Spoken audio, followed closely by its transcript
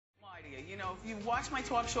You know, if you watch my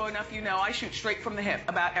talk show enough, you know I shoot straight from the hip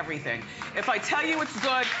about everything. If I tell you it's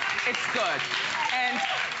good, it's good. And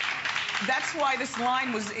that's why this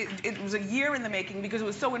line was, it was a year in the making, because it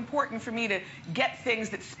was so important for me to get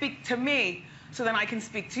things that speak to me so then I can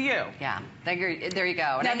speak to you. Yeah, there you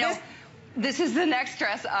go. And now I know this is the next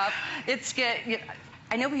dress up.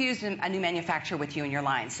 I know we used a new manufacturer with you in your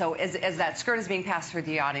line. So as that skirt is being passed through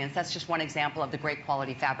the audience, that's just one example of the great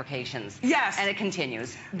quality fabrications. Yes. And it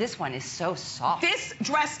continues. This one is so soft. This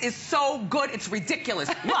dress is so good, it's ridiculous.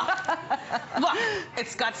 Look. Look.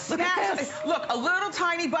 It's got snaps. Look, a little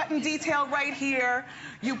tiny button detail right here.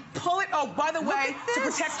 You pull it, oh, by the way, to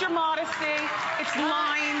protect your modesty, it's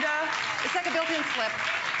lined. It's like a built-in slip.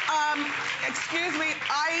 Excuse me,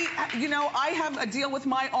 I have a deal with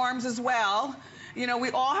my arms as well. You know,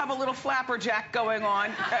 we all have a little flapper jack going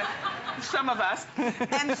on, some of us.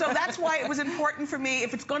 And so that's why it was important for me,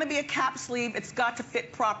 if it's going to be a cap sleeve, it's got to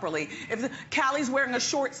fit properly. If Callie's wearing a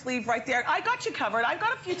short sleeve right there, I got you covered. I've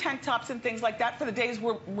got a few tank tops and things like that for the days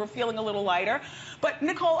we're feeling a little lighter. But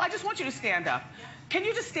Nicole, I just want you to stand up. Can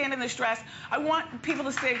you just stand in this dress? I want people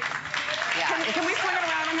to say, yeah, can we swing it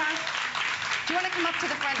around on her? Do you want to come up to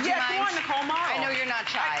the front? Do you mind? Come on, Nicole, model. I know you're not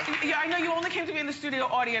shy. I know you only came to be in the studio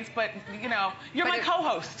audience, but, you know, you're my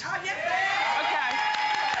co-host. Okay.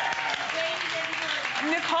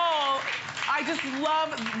 Nicole, I just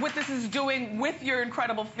love what this is doing with your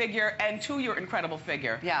incredible figure and to your incredible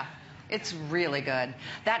figure. Yeah. It's really good.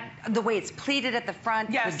 The way it's pleated at the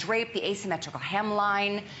front, yes. The drape, the asymmetrical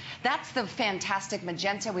hemline. That's the fantastic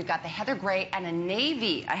magenta. We've got the heather gray and a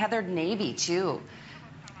navy, a heathered navy too.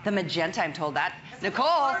 The magenta, I'm told that.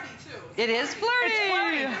 Nicole, it is flirty. It's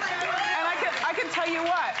flirty. And I can tell you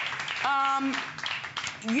what,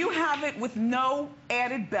 you have it with no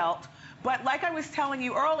added belt. But like I was telling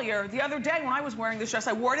you earlier, the other day when I was wearing this dress,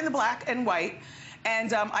 I wore it in the black and white.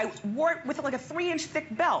 And I wore it with like a 3-inch thick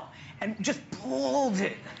belt and just pulled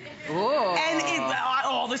it. Ooh. And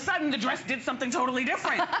all of a sudden, the dress did something totally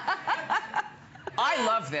different. I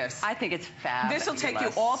love this. I think it's fabulous. This will take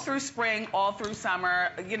you all through spring, all through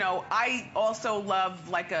summer. You know, I also love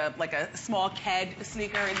like a small Ked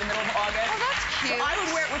sneaker in the middle of August. Oh, that's cute. So I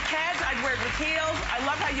would wear it with Keds. I'd wear it with heels. I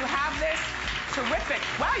love how you have this. Terrific.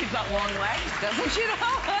 Wow, you've got long legs. Doesn't she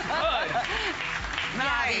know? Good.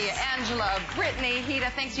 Nice. Gabby, Angela, Brittany,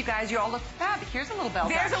 Hita, thanks you guys. You all look fab. Here's a little belt.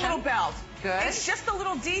 There's a little belt. Good. It's just a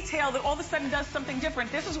little detail that all of a sudden does something different.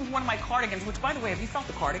 This is one of my cardigans, which, by the way, have you felt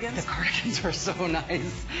the cardigans? The cardigans are so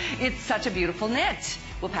nice. It's such a beautiful knit.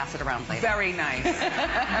 We'll pass it around later. Very nice.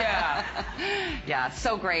 Yeah. Yeah,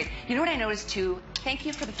 so great. You know what I noticed, too? Thank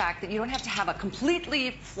you for the fact that you don't have to have a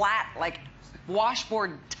completely flat, like,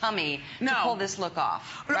 washboard tummy to pull this look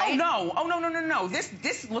off, right? Oh, no.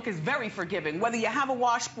 This look is very forgiving, whether you have a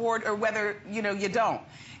washboard or whether, you know, you don't.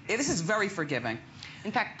 This is very forgiving.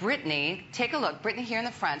 In fact, Brittany, take a look. Brittany here in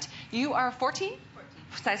the front. You are 14?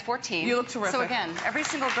 Size 14. You look terrific. So again, every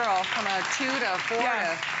single girl from a 2 to 4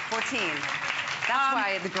 to 14. That's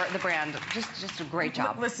why the brand, just a great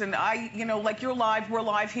job. Listen, you know, like you're live, we're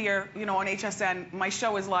live here, you know, on HSN. My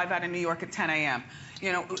show is live out in New York at 10 a.m.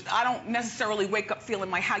 You know, I don't necessarily wake up feeling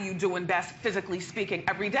my how you doing best, physically speaking,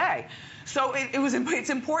 every day. So it's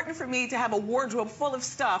important for me to have a wardrobe full of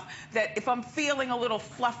stuff that if I'm feeling a little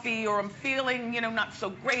fluffy or I'm feeling, you know, not so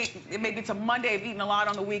great, maybe it's a Monday, I've eaten a lot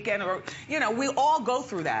on the weekend, or, you know, we all go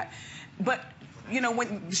through that. But you know,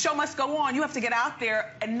 when the show must go on, you have to get out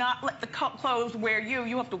there and not let the clothes wear you.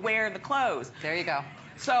 You have to wear the clothes. There you go.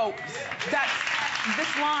 So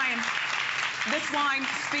this line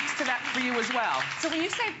speaks to that for you as well. So when you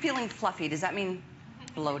say feeling fluffy, does that mean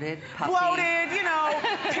bloated, puffy? Bloated, you know,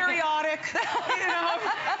 periodic, you know,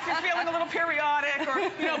 if you're feeling a little periodic, or,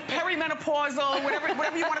 you know, perimenopausal, whatever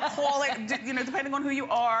you want to call it, you know, depending on who you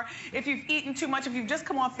are. If you've eaten too much, if you've just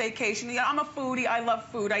come off vacation. You know, I'm a foodie, I love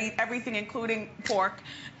food. I eat everything, including pork.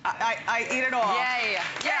 I eat it all. Yay.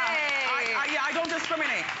 Yeah, I don't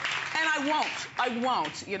discriminate. And I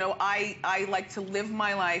won't. You know, I like to live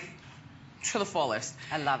my life to the fullest.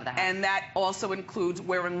 I love that. And that also includes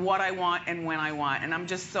wearing what I want and when I want. And I'm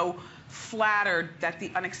just so flattered that the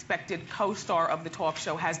unexpected co-star of the talk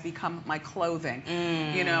show has become my clothing.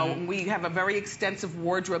 You know, we have a very extensive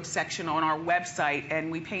wardrobe section on our website,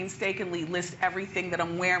 and we painstakingly list everything that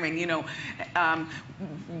I'm wearing, you know,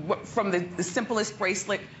 from the simplest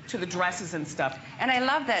bracelet to the dresses and stuff. And I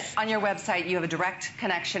love that on your website you have a direct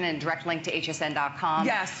connection and direct link to hsn.com.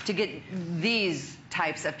 Yes. To get these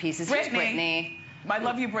types of pieces. Brittany. Here's Brittany. I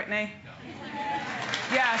love you, Brittany.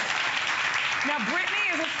 Yes. Now, Brittany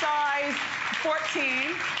is a size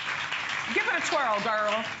 14. Give it a twirl,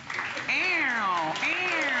 girl. Ow,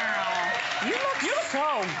 ow. You look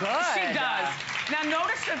so good. She does. Now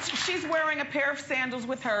notice that she's wearing a pair of sandals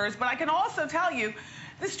with hers, but I can also tell you,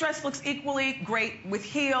 this dress looks equally great with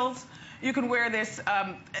heels. You can wear this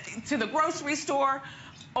to the grocery store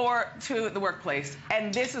or to the workplace.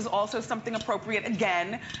 And this is also something appropriate,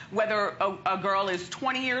 again, whether a girl is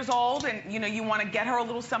 20 years old and you want to get her a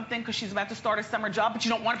little something because she's about to start a summer job, but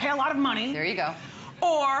you don't want to pay a lot of money. There you go.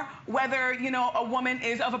 Or whether, a woman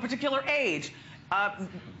is of a particular age.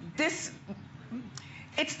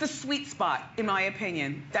 It's the sweet spot, in my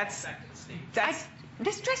opinion.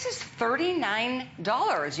 This dress is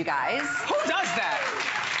 $39, you guys. Who does that?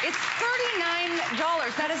 It's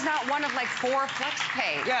 $39. That is not one of like 4 flex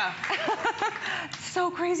pay. Yeah. So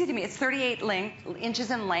crazy to me. It's 38 inches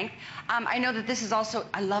in length. I know that this is also,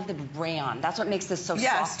 I love the rayon. That's what makes this so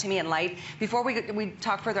soft to me and light. Before we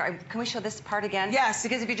talk further, can we show this part again? Yes.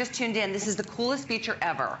 Because if you just tuned in, this is the coolest feature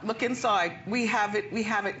ever. Look inside. We have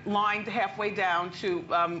it lined halfway down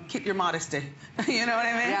to keep your modesty. You know what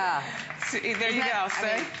I mean? Yeah. See, there you go.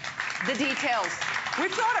 See? The details.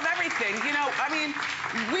 We've thought of everything.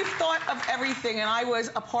 We've thought of everything, and I was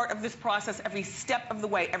a part of this process every step of the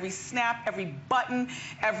way, every snap, every button,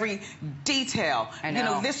 every detail. I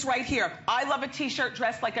know. This right here. I love a t-shirt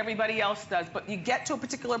dress like everybody else does, but you get to a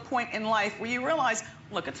particular point in life where you realize,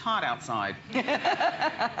 look, it's hot outside.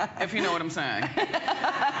 If you know what I'm saying.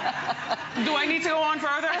 Do I need to go on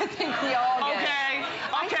further? I think we all get it.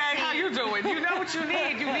 Okay, how you doing? You know what you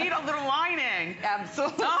need. You need a little lining.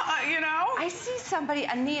 Absolutely. I see somebody,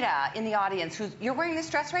 Anita, in the audience, you're wearing this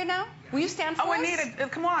dress right now? Will you stand for us? Oh, Anita,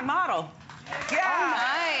 come on, model. Yeah. Oh,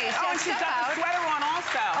 nice. Oh, and she's got the sweater on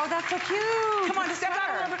also. Oh, that's so cute. Come on, step out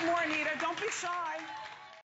a little bit more, Anita. Don't be shy.